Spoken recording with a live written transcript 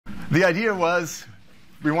The idea was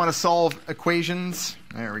we want to solve equations.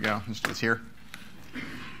 There we go. Let's do this here.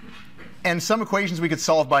 And some equations we could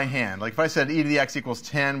solve by hand. Like if I said e to the x equals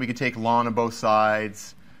 10, we could take ln of both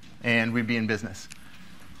sides, and we'd be in business.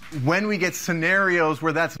 When we get scenarios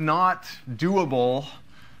where that's not doable,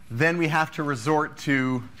 then we have to resort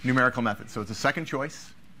to numerical methods. So it's a second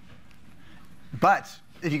choice. But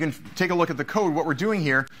if you can take a look at the code, what we're doing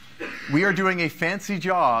here, we are doing a fancy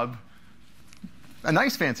job, a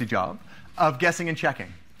nice fancy job, of guessing and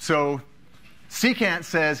checking. So secant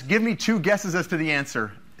says, give me 2 guesses as to the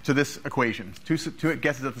answer to this equation, 2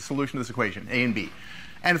 guesses at the solution to this equation, A and B.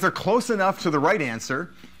 And if they're close enough to the right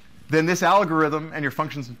answer, then this algorithm, and your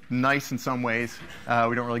function's nice in some ways,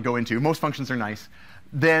 we don't really go into, most functions are nice,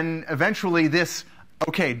 then eventually this,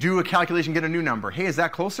 okay, do a calculation, get a new number. Hey, is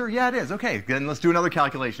that closer? Yeah, it is. Okay, then let's do another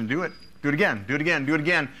calculation. Do it again, do it again, do it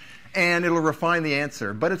again. And it'll refine the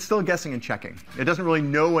answer. But it's still guessing and checking. It doesn't really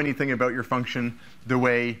know anything about your function the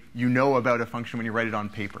way you know about a function when you write it on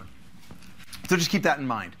paper. So just keep that in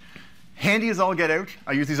mind. Handy as all get out.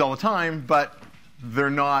 I use these all the time, but they're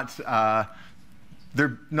not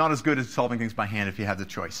as good as solving things by hand if you have the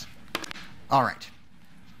choice. All right.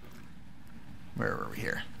 Where were we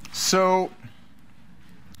here? So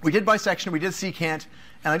we did bisection, we did secant,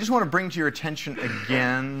 and I just want to bring to your attention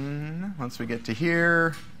again, once we get to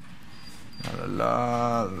here,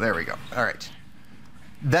 there we go. All right.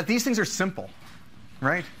 That these things are simple,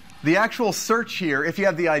 right? The actual search here, if you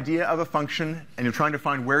have the idea of a function and you're trying to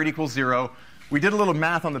find where it equals 0, we did a little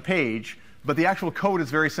math on the page, but the actual code is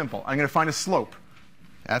very simple. I'm going to find a slope,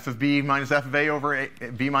 f of b minus f of a over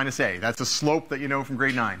b minus a. That's a slope that you know from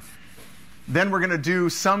grade 9. Then we're going to do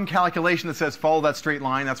some calculation that says follow that straight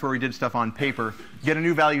line. That's where we did stuff on paper. Get a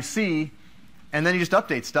new value c, and then you just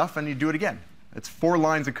update stuff and you do it again. It's 4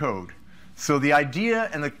 lines of code. So the idea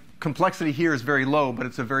and the complexity here is very low, but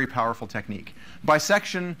it's a very powerful technique.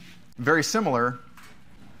 Bisection, very similar,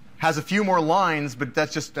 has a few more lines, but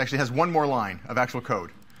that's just actually has 1 more line of actual code.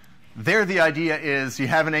 There the idea is you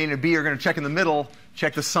have an a and a b, you're going to check in the middle,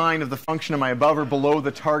 check the sign of the function, am I above or below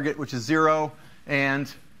the target, which is 0,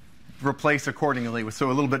 and replace accordingly. So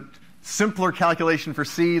a little bit simpler calculation for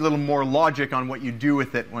C, a little more logic on what you do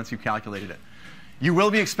with it once you've calculated it. You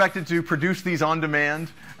will be expected to produce these on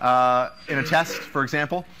demand in a test, for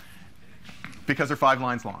example, because they're 5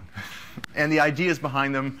 lines long. And the ideas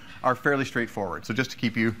behind them are fairly straightforward. So just to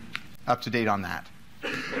keep you up to date on that.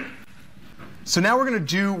 So now we're going to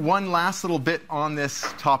do one last little bit on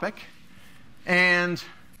this topic. And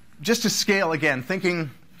just to scale, again,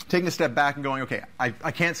 taking a step back and going, OK,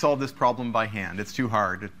 I can't solve this problem by hand. It's too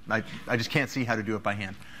hard. I just can't see how to do it by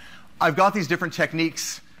hand. I've got these different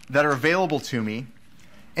techniques that are available to me.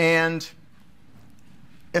 And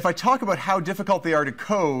if I talk about how difficult they are to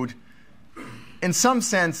code, in some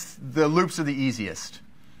sense, the loops are the easiest.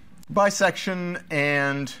 Bisection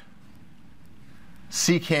and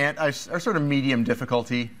secant are sort of medium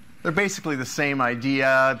difficulty. They're basically the same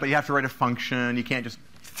idea, but you have to write a function. You can't just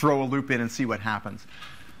throw a loop in and see what happens.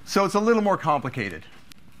 So it's a little more complicated,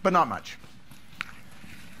 but not much.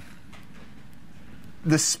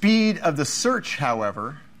 The speed of the search,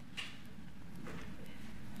 however,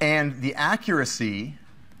 and the accuracy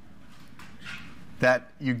that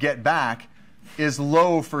you get back is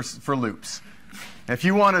low for loops. If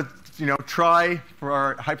you want to try, for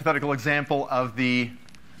our hypothetical example of the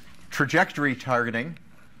trajectory targeting,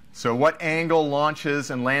 so what angle launches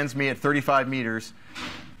and lands me at 35 meters,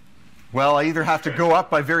 well, I either have to go up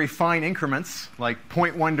by very fine increments, like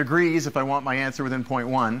 0.1 degrees if I want my answer within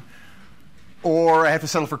 0.1, or I have to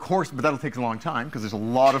settle for coarse, but that'll take a long time because there's a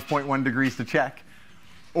lot of 0.1 degrees to check.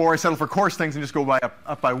 Or I settle for coarse things and just go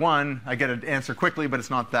up by 1. I get an answer quickly, but it's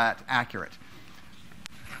not that accurate.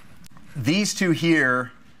 These two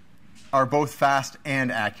here are both fast and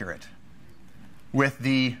accurate, with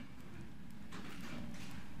the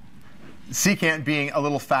secant being a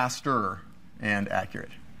little faster and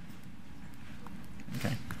accurate.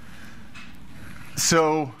 Okay.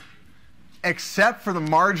 So except for the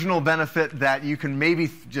marginal benefit that you can maybe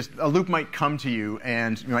a loop might come to you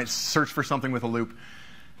and you might search for something with a loop,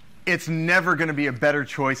 it's never going to be a better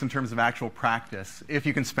choice in terms of actual practice if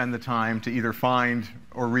you can spend the time to either find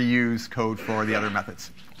or reuse code for the other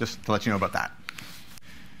methods. Just to let you know about that.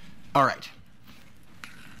 All right.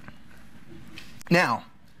 Now,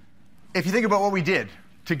 if you think about what we did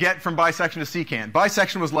to get from bisection to secant,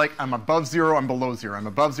 bisection was like, I'm above 0, I'm below 0. I'm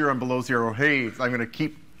above 0, I'm below 0. Hey, I'm going to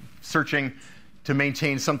keep searching to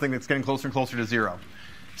maintain something that's getting closer and closer to 0.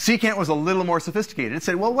 Secant was a little more sophisticated. It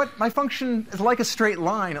said, well, my function is like a straight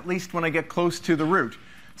line, at least when I get close to the root.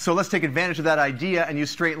 So let's take advantage of that idea and use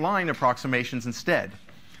straight line approximations instead.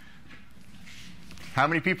 How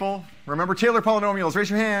many people remember Taylor polynomials? Raise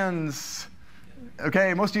your hands.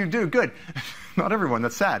 Okay, most of you do. Good. Not everyone.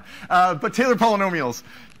 That's sad. But Taylor polynomials.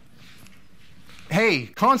 Hey,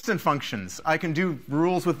 constant functions. I can do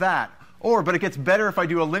rules with that. But it gets better if I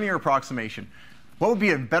do a linear approximation. What would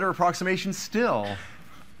be a better approximation still?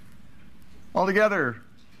 Altogether.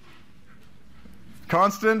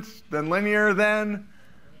 Constant, then linear, then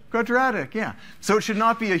quadratic. Yeah. So it should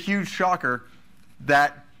not be a huge shocker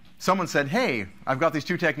that someone said, hey, I've got these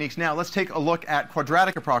two techniques now. Let's take a look at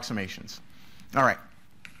quadratic approximations. All right.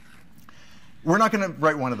 We're not going to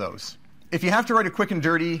write one of those. If you have to write a quick and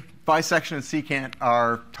dirty, bisection and secant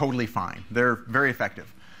are totally fine. They're very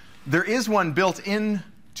effective. There is one built into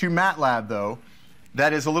MATLAB, though,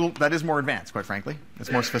 that is more advanced, quite frankly.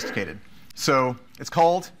 It's more sophisticated. So it's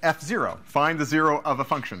called fzero. Find the zero of a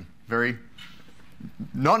function. Very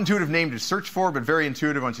not intuitive name to search for, but very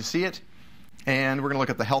intuitive once you see it. And we're going to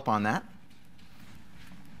look at the help on that.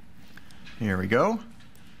 Here we go.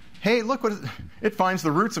 Hey, look, it finds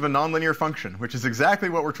the roots of a nonlinear function, which is exactly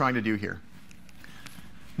what we're trying to do here.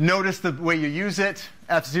 Notice the way you use it,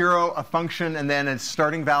 fzero, a function, and then its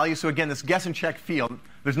starting value. So again, this guess and check field,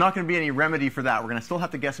 there's not going to be any remedy for that. We're going to still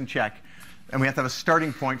have to guess and check. And we have to have a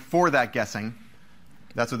starting point for that guessing.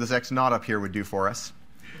 That's what this x naught up here would do for us.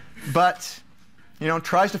 But,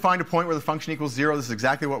 tries to find a point where the function equals 0. This is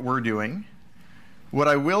exactly what we're doing. What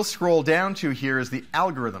I will scroll down to here is the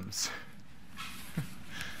algorithms.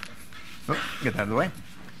 Get that out of the way.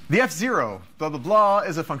 The fzero, blah, blah, blah,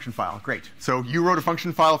 is a function file. Great. So you wrote a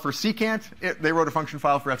function file for secant. They wrote a function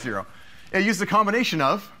file for fzero. It uses a combination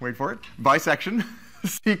of, wait for it, bisection,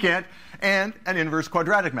 secant, and an inverse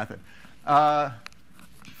quadratic method.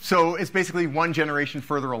 So it's basically one generation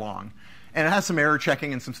further along. And it has some error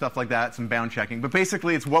checking and some stuff like that, some bound checking. But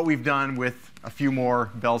basically, it's what we've done with a few more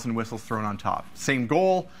bells and whistles thrown on top. Same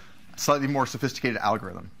goal, slightly more sophisticated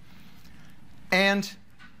algorithm. And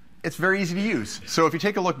it's very easy to use. So if you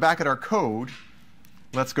take a look back at our code,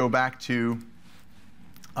 let's go back to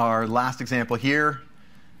our last example here.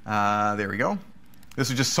 There we go. This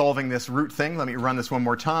is just solving this root thing. Let me run this one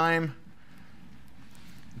more time.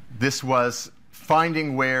 This was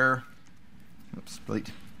finding where,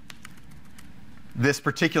 this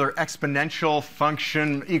particular exponential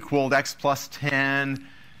function equaled x plus 10.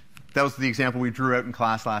 That was the example we drew out in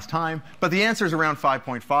class last time. But the answer is around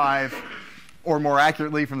 5.5. Or more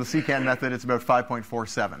accurately, from the secant method, it's about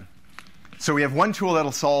 5.47. So we have one tool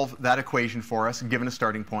that'll solve that equation for us, given a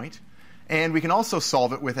starting point. And we can also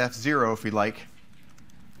solve it with fzero, if we like,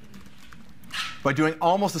 by doing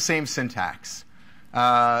almost the same syntax.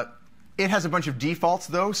 It has a bunch of defaults,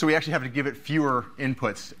 though, so we actually have to give it fewer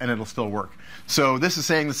inputs, and it'll still work. So this is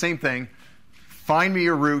saying the same thing. Find me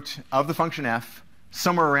a root of the function f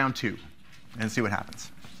somewhere around 2, and see what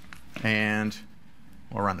happens. And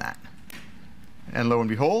we'll run that. And lo and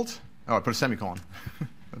behold, I put a semicolon.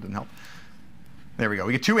 That didn't help. There we go.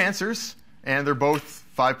 We get two answers, and they're both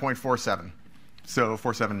 5.47, so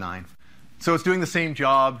 479. So it's doing the same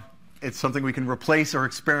job. It's something we can replace or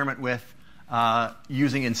experiment with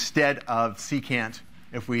using instead of secant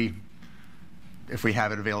if we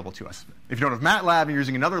have it available to us. If you don't have MATLAB and you're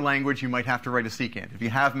using another language, you might have to write a secant. If you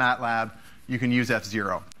have MATLAB, you can use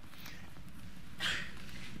fzero.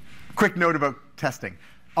 Quick note about testing.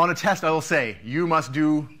 On a test, I will say, you must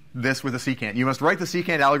do this with a secant. You must write the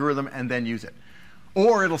secant algorithm and then use it.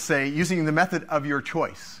 Or it'll say, using the method of your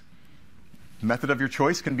choice. The method of your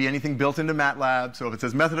choice can be anything built into MATLAB. So if it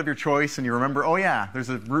says method of your choice, and you remember, oh yeah, there's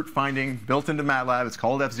a root finding built into MATLAB. It's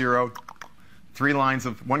called fzero. 3 lines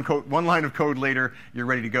of one line of code later, you're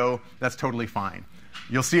ready to go. That's totally fine.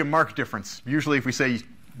 You'll see a mark difference. Usually, if we say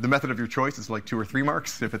the method of your choice, it's like 2 or 3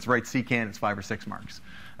 marks. If it's right secant, it's 5 or 6 marks.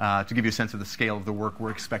 To give you a sense of the scale of the work we're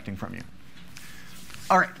expecting from you.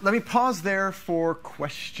 All right, let me pause there for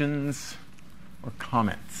questions or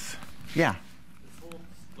comments. Yeah?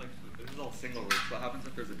 This is all single roots. What happens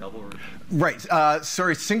if there's a double root? Right.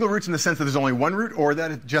 Sorry, single roots in the sense that there's only one root, or that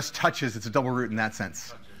it just touches. It's a double root in that sense.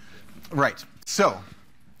 Touches, yeah. Right. So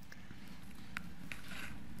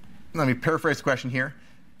let me paraphrase the question here.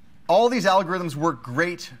 All these algorithms work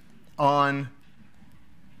great on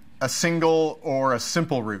a single or a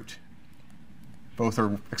simple root. Both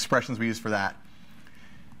are expressions we use for that.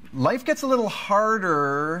 Life gets a little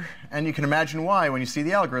harder, and you can imagine why when you see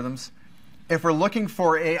the algorithms, if we're looking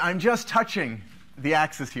for I'm just touching the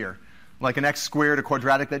axis here, like an x squared, a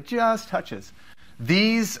quadratic that just touches.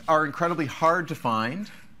 These are incredibly hard to find.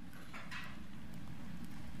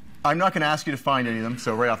 I'm not going to ask you to find any of them,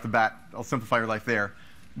 so right off the bat, I'll simplify your life there.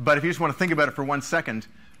 But if you just want to think about it for 1 second,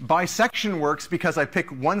 bisection works because I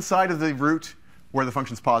pick one side of the root where the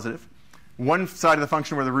function's positive. one side of the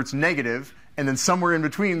function where the root's negative, and then somewhere in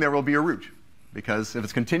between there will be a root. Because if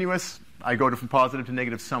it's continuous, I go from positive to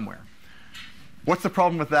negative somewhere. What's the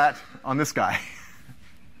problem with that on this guy?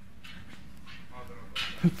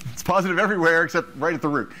 It's positive everywhere except right at the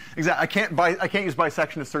root. Exactly. I can't use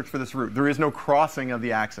bisection to search for this root. There is no crossing of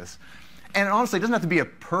the axis. And honestly, it doesn't have to be a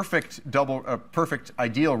perfect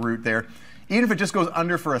ideal root there. Even if it just goes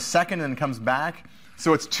under for a second and comes back,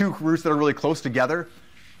 so it's two roots that are really close together.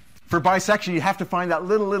 For bisection, you have to find that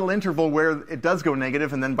little interval where it does go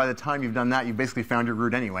negative, and then by the time you've done that, you've basically found your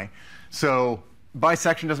root anyway. So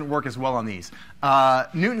bisection doesn't work as well on these.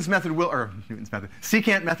 Secant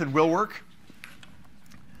method will work.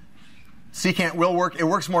 Secant will work. It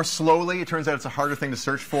works more slowly. It turns out it's a harder thing to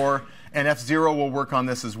search for. And fzero will work on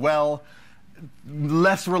this as well.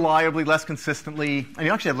 Less reliably, less consistently. And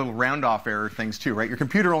you actually have little round-off error things too, right? Your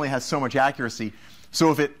computer only has so much accuracy. So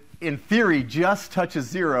if it, in theory, just touches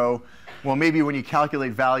 0, well, maybe when you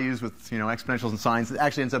calculate values with exponentials and signs, it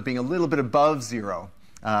actually ends up being a little bit above 0,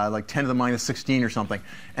 like 10 to the minus 16 or something.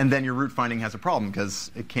 And then your root finding has a problem because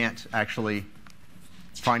it can't actually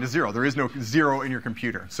find a 0. There is no 0 in your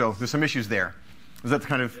computer. So there's some issues there. Is that the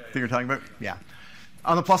kind of thing you're talking about? Yeah.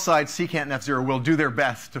 On the plus side, secant and fzero will do their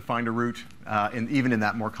best to find a root, even in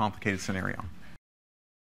that more complicated scenario.